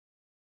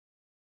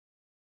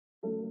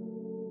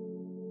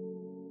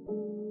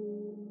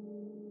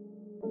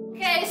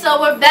so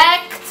we're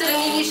back to the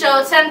Nene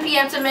Show, 10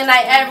 p.m. to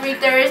midnight every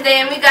Thursday,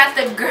 and we got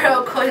the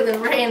girl Coi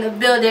Leray in the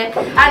building.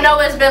 I know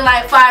it's been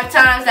like 5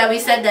 times that we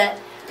said that,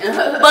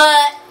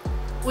 but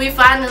we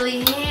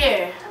finally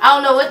here. I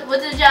don't know,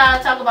 what did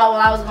y'all talk about while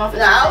I was gone for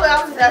I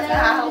was asking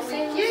how was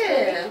it?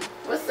 Yeah.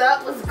 What's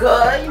up? What's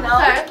good? You know.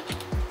 Okay.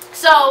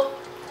 So,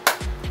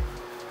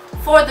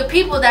 for the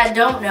people that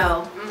don't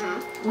know,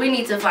 we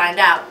need to find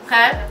out.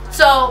 Okay.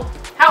 So,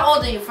 how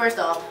old are you? First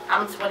off,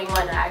 I'm 21.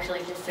 I actually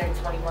just turned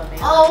 21. Man.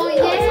 Oh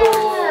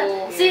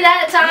yeah. See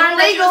that time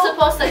that you were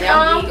supposed to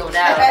come? I'm legal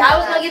now. I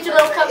was gonna get you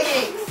little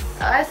cupcakes.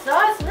 That's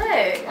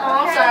lit.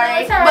 Oh, I'm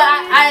sorry, but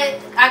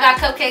I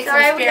got cupcakes.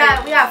 Sorry, we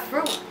got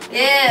fruit.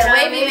 Yeah,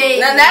 wavy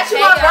baby. Now that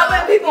you want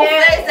rubbing people's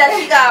face that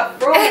she got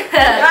fruit.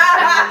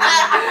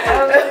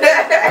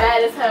 Bad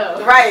as hell.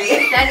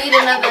 Right. I need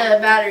another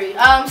battery.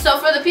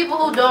 So for the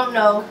people who don't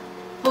know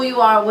who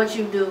you are, what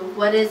you do,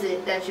 what is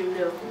it that you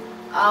do?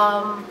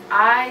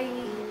 I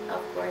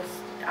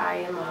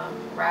am a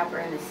rapper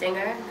and a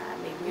singer. I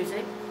make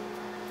music.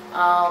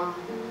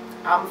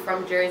 I'm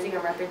from Jersey.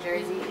 I'm repping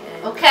Jersey.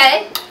 And,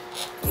 okay.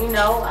 You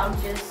know, I'm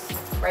just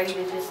ready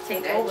to just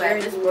take over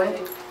at this point.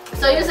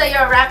 So you say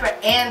you're a rapper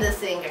and a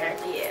singer.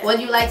 Yeah. What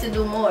do you like to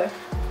do more?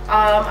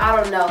 I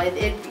don't know.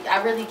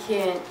 I really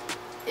can't.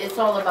 It's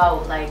all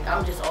about, like,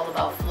 I'm just all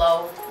about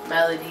flow,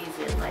 melodies,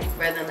 and like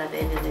rhythm at the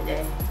end of the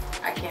day.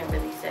 I can't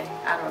really say.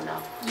 I don't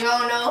know. You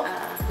don't know?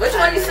 Which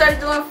one you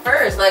started doing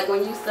first? Like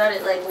when you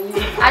started, like when you...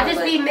 I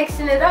just be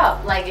mixing it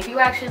up. Like if you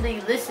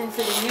actually listen to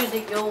the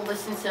music, you'll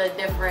listen to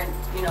different,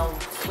 you know,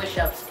 switch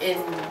ups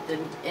in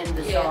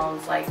the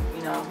songs. Like,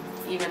 you know,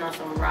 even on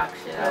some rock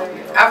shit.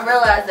 I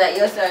realized that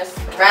you start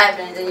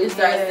rapping, then you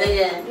start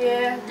singing.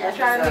 Yeah, I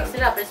try to mix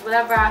it up. It's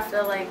whatever I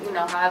feel like, you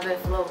know, however it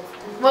flows.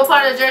 What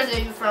part of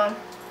Jersey are you from?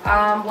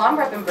 Well, I'm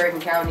repping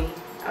Bergen County.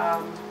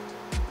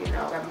 You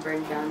know, repping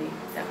Bergen County,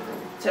 definitely.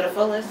 To the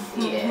fullest?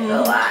 Yeah.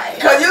 No lie.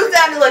 Cause you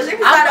sounded like she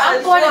was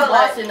I'm born in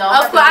Boston, though.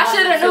 Of course, I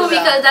should have knew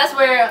because that's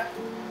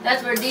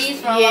where D's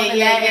from.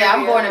 Yeah.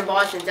 I'm born in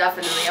Boston,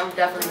 definitely. I'm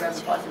definitely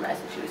repping Boston,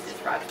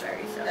 Massachusetts,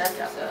 Roxbury. So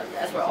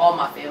that's where all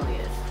my family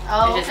is.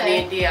 Oh, it's just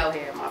me and D out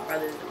here, my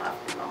brothers and my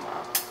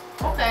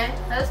mom. Okay,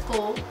 that's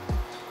cool.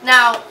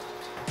 Now,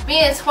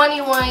 being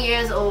 21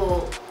 years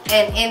old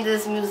and in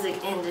this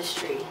music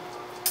industry,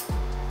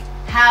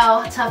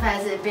 how tough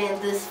has it been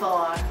this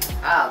far?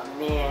 Oh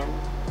man,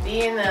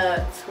 being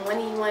a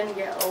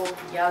 21-year-old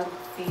young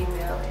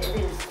female, it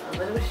is a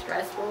little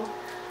stressful.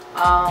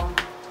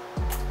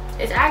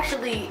 It's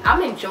actually,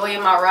 I'm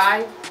enjoying my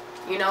ride.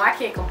 You know, I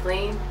can't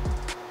complain.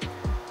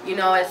 You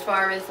know, as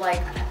far as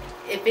like,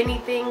 if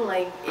anything,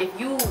 like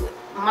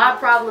my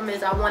problem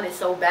is I want it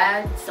so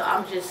bad, so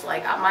I'm just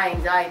like, my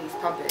anxiety's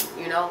pumping,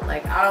 you know?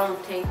 Like, I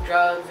don't take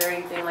drugs or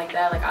anything like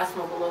that. Like, I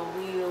smoke a little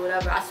weed or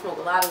whatever. I smoke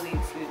a lot of weed,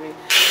 excuse me.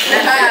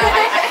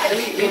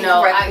 You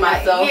know,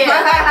 myself.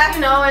 Yeah,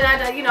 you know, and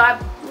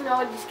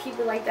I just keep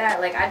it like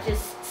that. Like,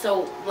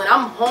 so when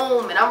I'm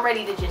home and I'm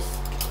ready to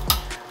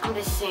I'm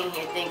just sitting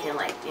here thinking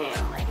like,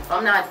 damn, like if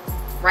I'm not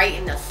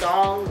writing a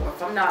song or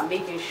if I'm not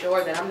making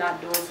sure that I'm not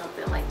doing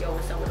something like, yo,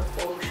 what's up with a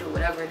photo shoot,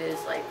 whatever it is,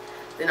 like,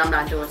 then I'm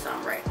not doing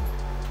something right.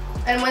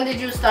 And when did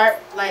you start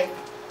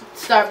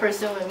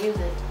pursuing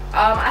music?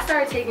 I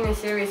started taking it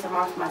serious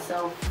amongst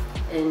myself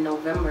in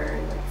November,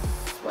 like,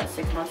 what,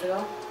 6 months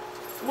ago?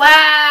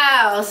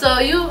 Wow, so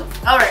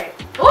alright.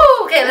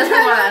 Ooh, okay,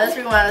 let's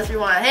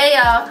rewind. Hey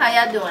y'all, how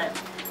y'all doing?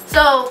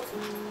 So,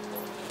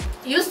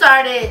 you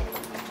started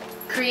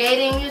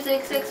creating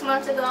music 6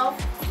 months ago?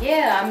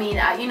 Yeah, I mean,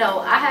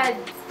 I had,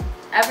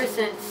 ever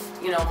since,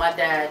 you know, my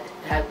dad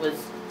was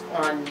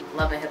on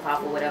Love and Hip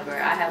Hop or whatever,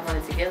 I had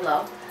wanted to get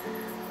love.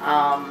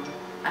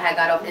 I had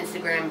got off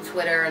Instagram,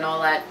 Twitter, and all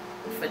that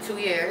for 2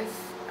 years.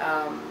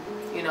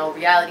 You know,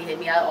 reality hit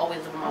me. I always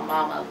lived with my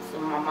mom.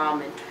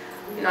 And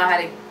you know,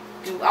 I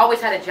always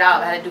had a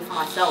job I had to do for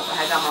myself. I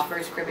had got my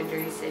first crib in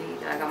Jersey City,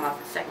 then I got my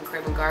second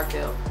crib in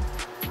Garfield.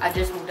 I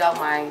just moved out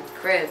my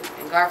crib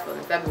in Garfield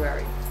in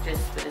February,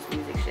 just for this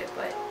music shit.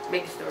 But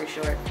make the story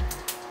short,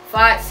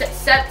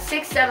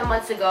 6, 7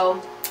 months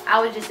ago, I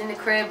was just in the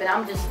crib and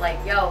I'm just like,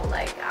 yo,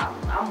 like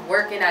I'm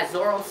working at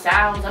Zorro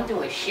Sounds, I'm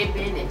doing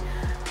shipping, and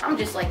I'm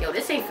just like, yo,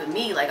 this ain't for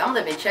me. Like, I'm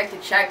living check to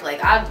check.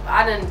 Like, I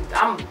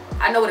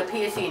know what a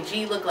PSC and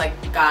G look like.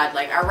 God,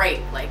 like, all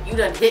right, like, you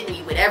done hit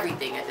me with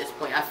everything at this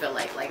point. I feel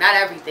like not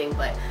everything,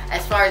 but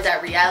as far as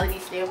that reality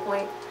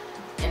standpoint.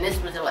 And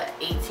this was what,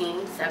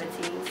 18,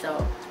 17.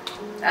 So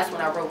that's when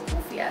I wrote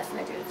Goofy Ass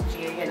Niggas,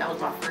 GAN. That was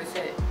my first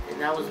hit,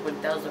 and that was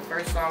the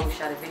first song. We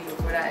shot a video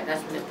for that, and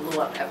that's when it blew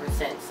up ever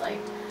since. Like,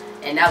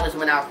 and that was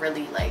when I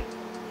really like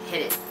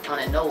hit it on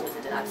the nose.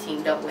 And then I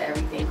teamed up with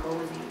Everything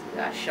Cozy. We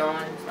got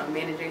Sean, my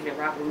manager, he's been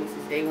rocking with me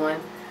since day one.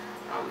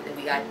 Then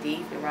we got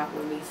D, been rocking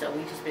with me. So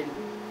we just been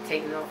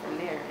taking off from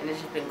there, and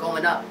it's just been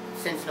going up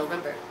since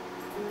November.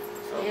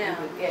 So yeah.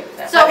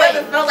 So it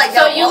doesn't feel like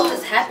that all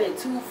just happened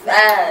too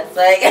fast.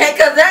 Like,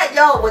 cause that,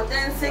 yo,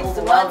 within 6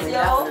 months, yo.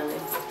 Definitely.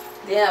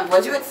 Yeah,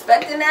 was you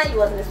expecting that? You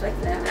wasn't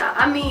expecting that?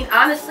 I mean,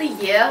 honestly,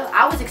 yeah.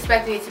 I was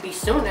expecting it to be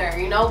sooner,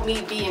 you know,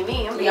 me being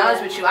me. I'm gonna be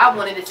honest with you. I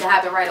wanted it to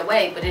happen right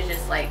away, but it's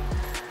just like,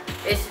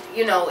 it's,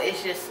 you know,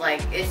 it's just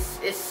like, it's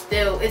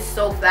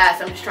so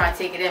fast. I'm just trying to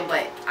take it in,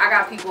 but I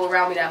got people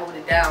around me that hold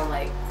it down.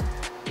 Like,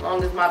 as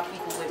long as my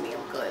people with me,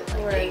 I'm good.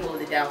 Like, they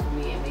hold it down for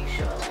me and make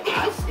sure, like,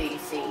 I stay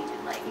sane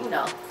and, like, you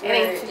know, it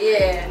ain't too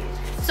crazy.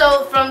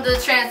 So from the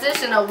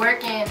transition of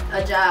working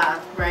a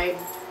job, right,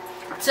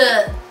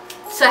 to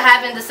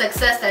having the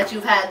success that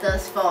you've had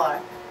thus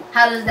far,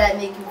 how does that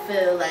make you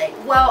feel? Like,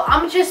 well,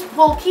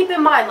 keep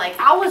in mind, like,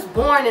 I was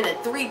born in a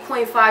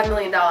 $3.5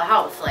 million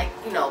house. Like,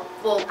 you know,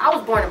 well, I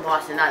was born in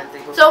Boston, not in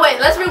 $3.5. So wait,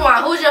 let's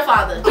rewind. Who's your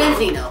father?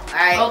 Benzino,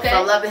 alright? Okay.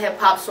 From Love and Hip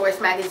Hop, Source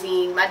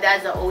Magazine. My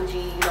dad's an OG,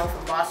 you know,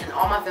 from Boston.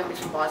 All my family's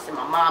from Boston,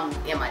 my mom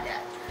and my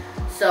dad.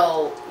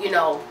 So, you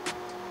know,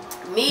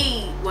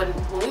 me, when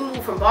we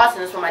moved from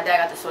Boston, that's when my dad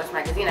got the Source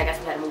Magazine. I guess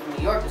we had to move to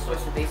New York. The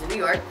Source was based in New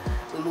York.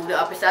 We moved to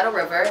Upper Saddle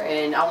River,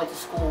 and I went to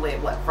school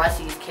with,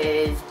 Russie's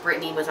kids.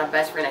 Brittany was my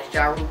best friend, that's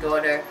Ja Rule's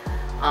daughter.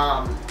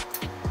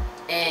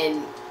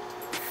 And,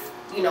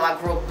 you know, I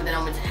grew up with them.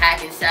 I went to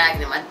Hackensack,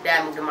 and then my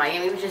dad moved to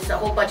Miami. It was just a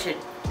whole bunch of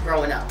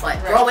growing up.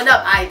 But growing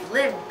up, I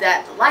lived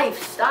that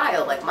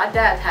lifestyle. Like, my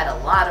dad had a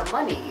lot of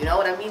money, you know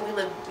what I mean? We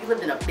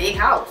lived in a big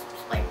house,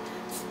 like,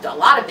 a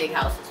lot of big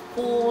houses,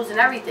 pools and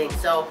everything.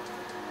 So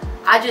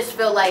I just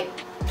feel like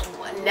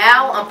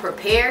now I'm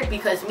prepared,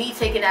 because me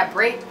taking that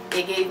break,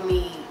 it gave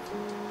me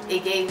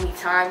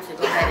time to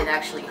go ahead and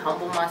actually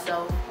humble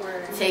myself,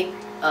 take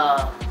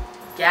a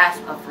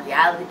gasp of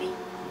reality,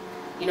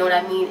 you know what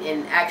I mean,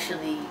 and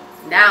actually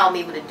now I'm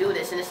able to do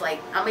this, and it's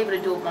like I'm able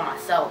to do it by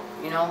myself,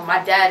 you know.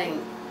 My dad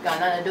ain't got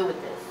nothing to do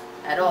with this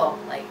at all.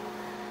 Like,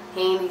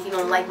 he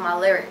don't like my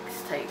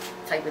lyrics type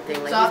of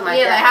thing. Like, so, he's my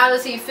dad. Like, how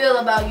does he feel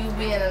about you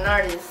being an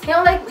artist? He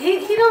don't like,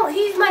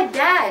 he's my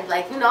dad.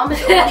 Like, you know, I'm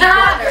his only daughter.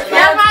 Like,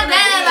 that's my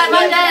dad. Like,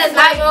 my dad's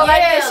not gonna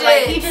like this shit.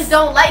 Like, he just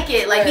don't like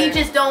it. Like, he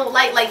just don't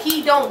like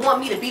he don't want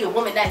me to be the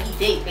woman that he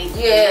date,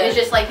 basically. Yeah. And it's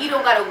just like, he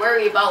don't gotta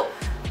worry about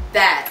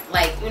that.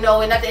 Like, you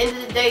know, and at the end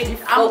of the day,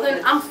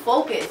 I'm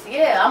focused.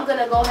 Yeah, I'm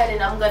gonna go ahead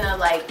and I'm gonna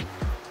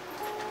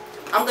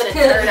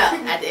turn up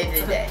at the end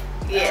of the day.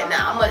 Yeah,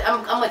 I'm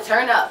gonna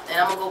turn up and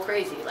I'm gonna go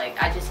crazy.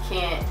 Like, I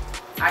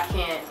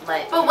can't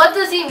let. But what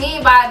does he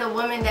mean by the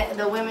women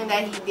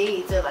that he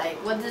dates? Or,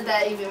 like, what does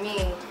that even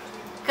mean?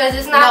 Because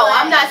it's not. No, like,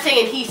 I'm not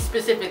saying he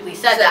specifically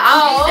said that.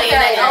 I'm just saying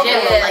that in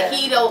general.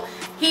 Like,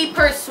 he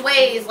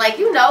persuades, like,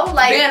 you know,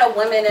 like, being a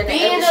woman in the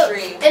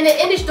industry.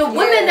 The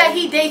women that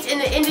he dates in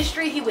the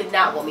industry, he would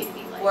not want me to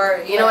be like.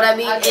 Word, you know what I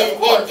mean?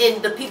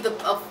 And the people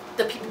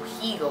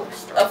he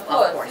goes through. Of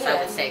course,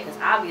 I would say, because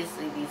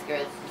obviously these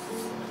girls.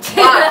 Wow,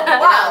 you know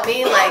what I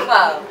mean? Like,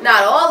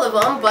 not all of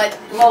them, but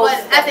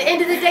at the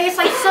end of the day, it's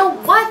like, so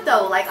what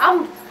though? Like,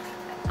 I'm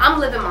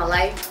living my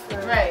life.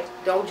 Right.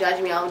 Don't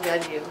judge me. I don't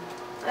judge you.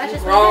 That's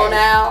just grown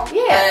now.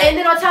 Yeah, and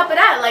then on top of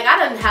that, like, I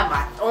done have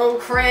my own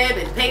crib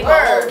and pay my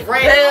own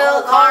rent,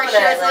 bill, car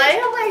insurance.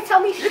 Like, nobody tell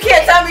me shit. You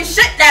can't tell me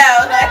shit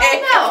now. Like,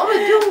 no, I'm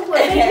gonna do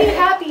what makes me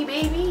happy,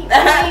 baby.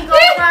 I ain't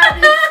gonna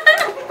ride this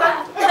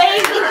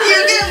baby. You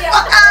get the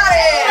fuck out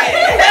of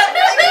here.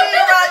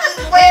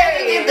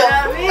 Get the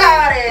fuck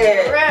out of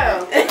here.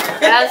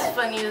 That's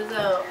funny as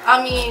hell.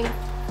 I mean,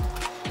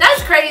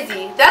 that's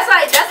crazy. That's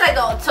like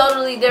a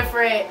totally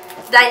different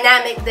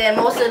dynamic than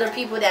most of the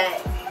people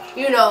that,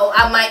 you know,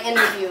 I might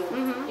interview.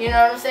 You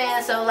know what I'm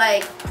saying? So,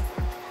 like,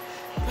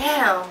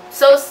 damn.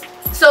 So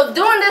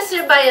doing this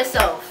shit by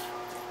yourself,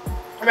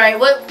 right?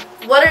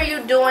 What are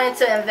you doing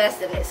to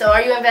invest in it? So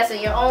are you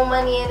investing your own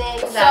money in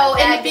it? So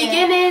in the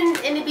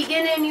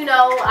beginning, you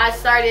know, I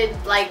started,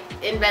 like,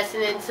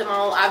 investing into my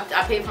own.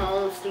 I paid for my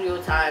own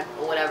studio time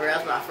or whatever. That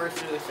was my first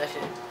studio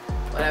session,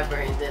 whatever.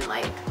 And then,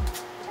 like,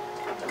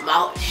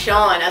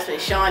 Sean, that's when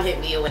Sean hit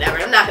me or whatever.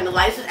 I'm not gonna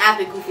lie, this is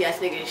after Goofy Ass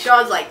Niggas.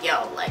 Sean's like,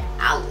 yo, like,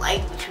 I like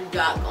what you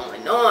got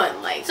going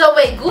on. Like, so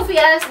wait, Goofy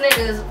Ass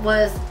Niggas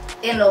was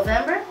in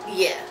November?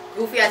 Yeah.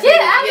 Goofy Ass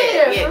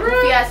Niggas. Yeah.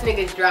 Goofy Ass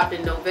Niggas dropped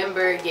in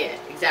November. Yeah,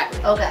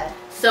 exactly. Okay.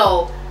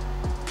 So,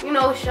 you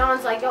know,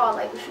 Sean's like, yo, I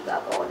like what you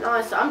got going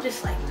on. So I'm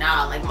just like,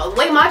 nah, like, the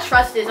way my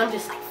trust is, I'm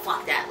just like,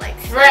 fuck that. Like,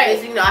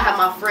 right. You know, I have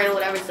my friend or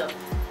whatever. So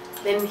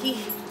then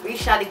he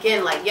reached out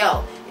again, like,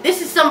 yo,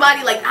 this is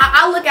somebody, like,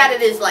 I look at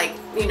it as, like,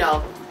 you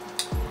know,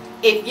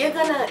 if you're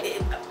gonna,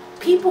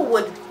 people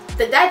would,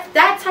 that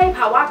type,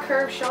 how I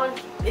curve Sean,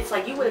 it's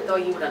like, you would have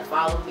thought you would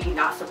unfollow me,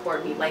 not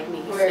support me, like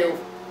me. He's still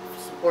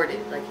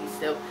supported, like, he's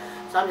still,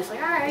 so I'm just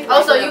like, alright. Oh,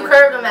 like, so you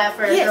curved him at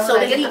first. Yeah, so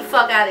like, get the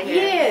fuck out of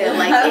here. Yeah,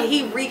 like, and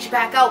he reached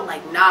back out,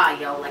 like, nah,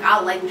 yo, like, I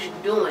like what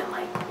you're doing,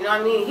 like, you know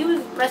what I mean? He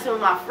was messing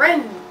with my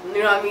friend,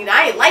 you know what I mean?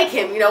 I ain't like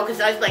him, you know,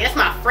 because I was like, that's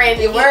my friend.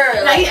 He's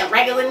a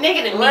regular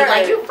nigga to me,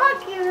 like, you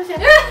fuck you.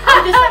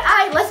 I'm just like,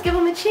 alright, let's give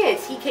him a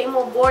chance. He came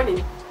on board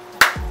and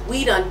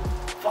we done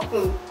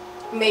fucking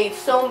made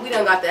we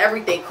done got the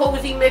everything.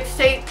 Cozy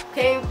mixtape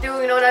came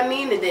through, you know what I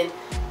mean? And then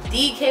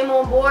D came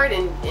on board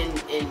and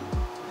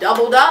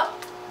doubled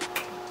up.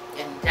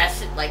 And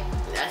that's it, like,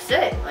 that's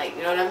it. Like,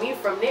 you know what I mean?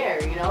 From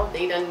there, you know,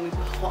 they done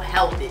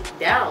held it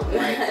down.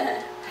 Like,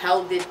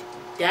 held it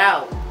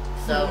down.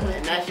 So,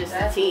 and that's just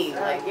the team.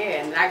 Like,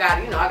 yeah, and I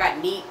got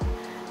Neek.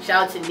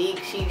 Shout out to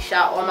Meek. She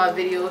shot all my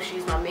videos.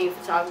 She's my main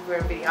photographer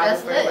and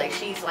videographer. Like,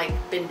 she's like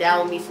been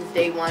down with me since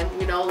day one.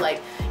 You know,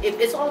 like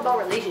it's all about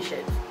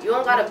relationships. You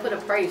don't gotta put a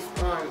price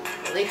on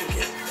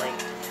relationships. Like,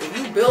 if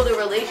you build a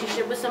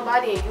relationship with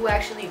somebody and you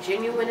actually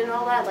genuine and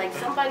all that, like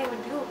somebody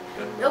would do,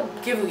 they'll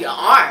give you your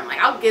arm. Like,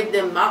 I'll give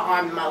them my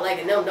arm and my leg,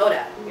 and they'll know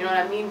that. You know what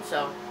I mean?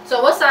 So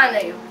what sign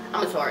are you?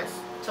 I'm a Taurus.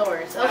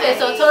 Taurus. Okay,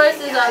 so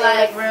Tauruses are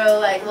like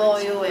real, like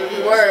loyal and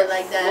shit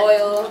like that.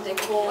 Loyal, they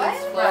cool. Right?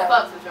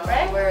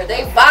 Where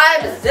they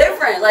vibe is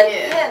different. Like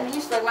me,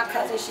 she's like my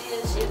cousin. She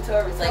a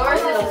Taurus. Like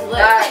Taurus is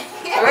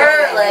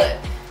we're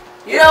like,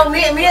 you know,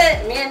 me and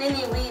Nene,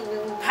 we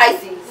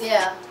Pisces.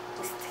 Yeah.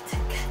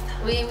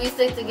 We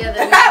stick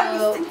together.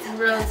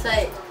 Real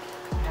tight.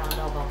 I don't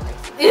know about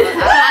Pisces.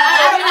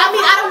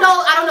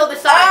 I don't know the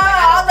sign.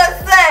 Oh, let's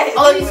say.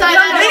 Oh, you sign.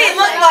 Nene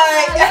look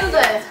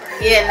like.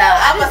 Yeah, nah,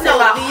 I just know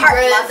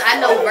Libras,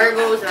 I know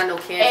Virgos, and I know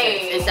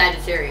Cancers, and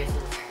Sagittarius.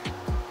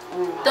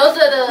 Those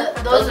are the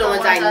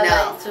ones I know.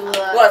 Like to,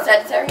 what,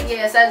 Sagittarius?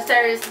 Yeah,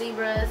 Sagittarius,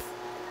 Libras.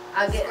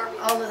 I get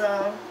all of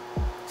them.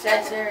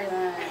 Sagittarius.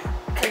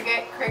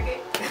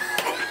 Cricket.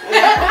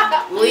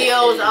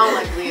 Leos, I don't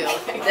like Leos.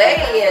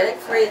 They're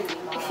crazy.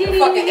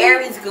 Fucking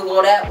Aries could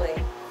go that way.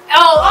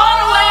 Oh, all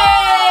the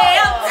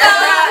way!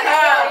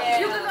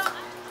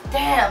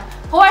 Damn.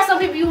 Who are some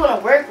people you want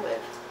to work with?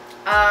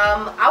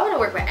 I want to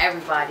work with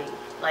everybody.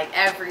 Like,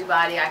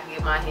 everybody I can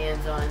get my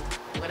hands on.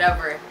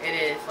 Whatever it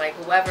is. Like,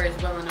 whoever is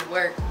willing to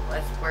work,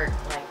 let's work.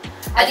 Like,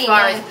 as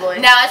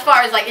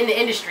far as like in the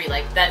industry,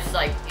 like, that's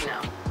like, you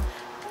know,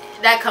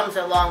 that comes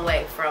a long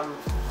way from,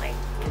 like,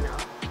 you know,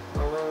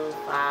 Maroon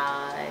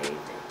 5,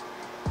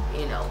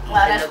 you know,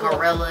 even the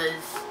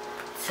Gorillas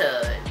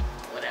to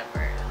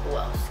whatever. Who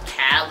else?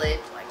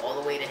 Khaled, like, all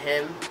the way to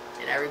him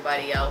and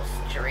everybody else.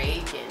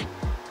 Drake and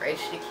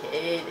Rich the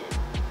Kid and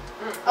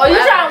oh, you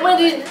trying to win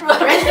these Rich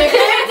the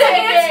Kid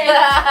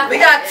tickets? We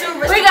got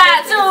two Rich the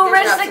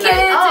Kid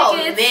tickets. Oh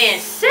man,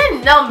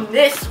 send them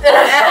this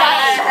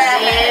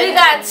way. We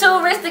got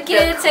 2 Rich the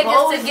Kid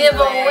tickets to give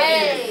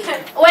away.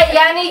 Wait,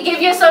 Yani,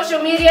 give your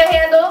social media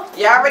handle.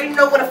 You already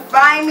know where to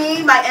find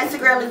me. My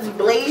Instagram is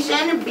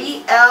Blasian,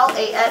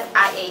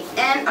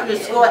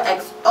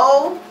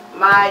 BLASIAN_XO.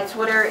 My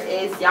Twitter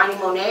is Yani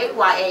Monea,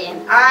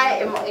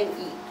 YANI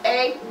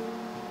MONEA.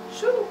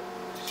 Shoot.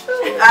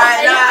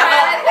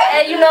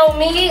 And you know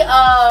me,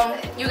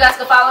 you guys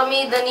can follow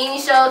me, The Nene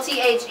Show,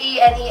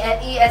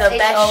 THENENESHOW. The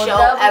best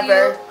show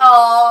ever.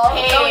 Oh,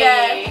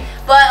 okay.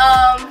 But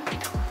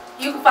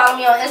you can follow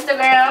me on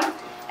Instagram,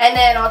 and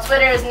then on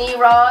Twitter is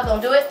Neraw.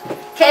 Don't do it.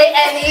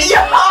 KNERAW.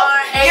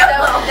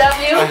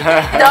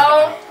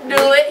 Don't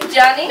do it,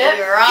 Johnny.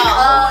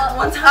 Neraw.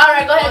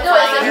 Alright, go ahead, do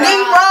it.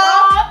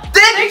 Neraw,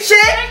 thick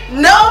chick,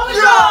 no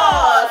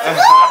draws.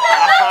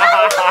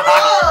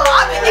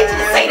 I've been itching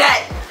to say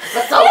that. For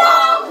so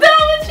long.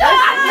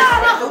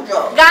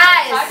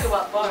 Guys,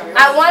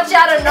 I want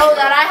y'all to know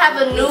that I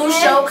have a new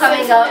show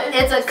coming up.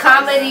 It's a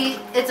comedy,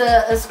 it's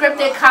a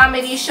scripted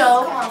comedy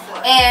show,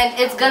 and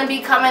it's gonna be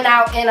coming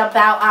out in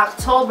about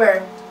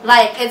October.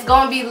 Like, it's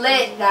gonna be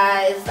lit,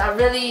 guys.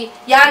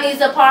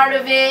 Yani's a part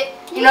of it.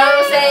 You know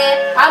what I'm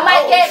saying? I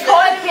might get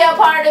Coi to be a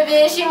part of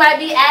it. She might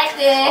be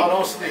acting. Oh,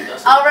 don't sleep.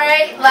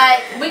 Alright?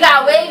 Like, we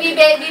got Wavy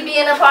Baby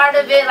being a part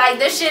of it. Like,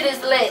 this shit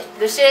is lit.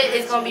 The shit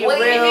is gonna be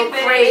real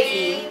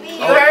crazy.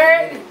 You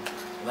heard?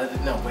 Let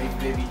them know.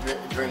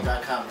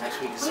 WavyBabyDrink.com next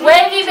week.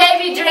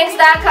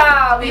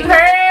 WavyBabyDrinks.com. You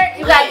heard?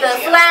 You got the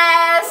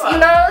flask. You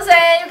know what I'm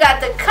saying? You got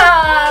the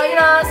cup. You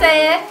know what I'm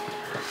saying?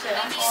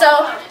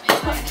 So,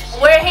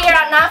 we're here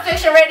on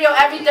Nonfiction Radio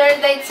every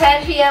Thursday,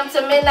 10 p.m.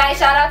 to midnight.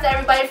 Shout out to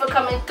everybody for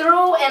coming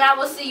through, and I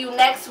will see you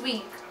next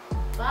week.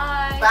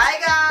 Bye. Bye,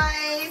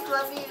 guys.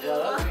 Love you.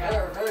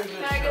 Yeah, very good show.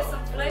 Can I get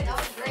some flicks?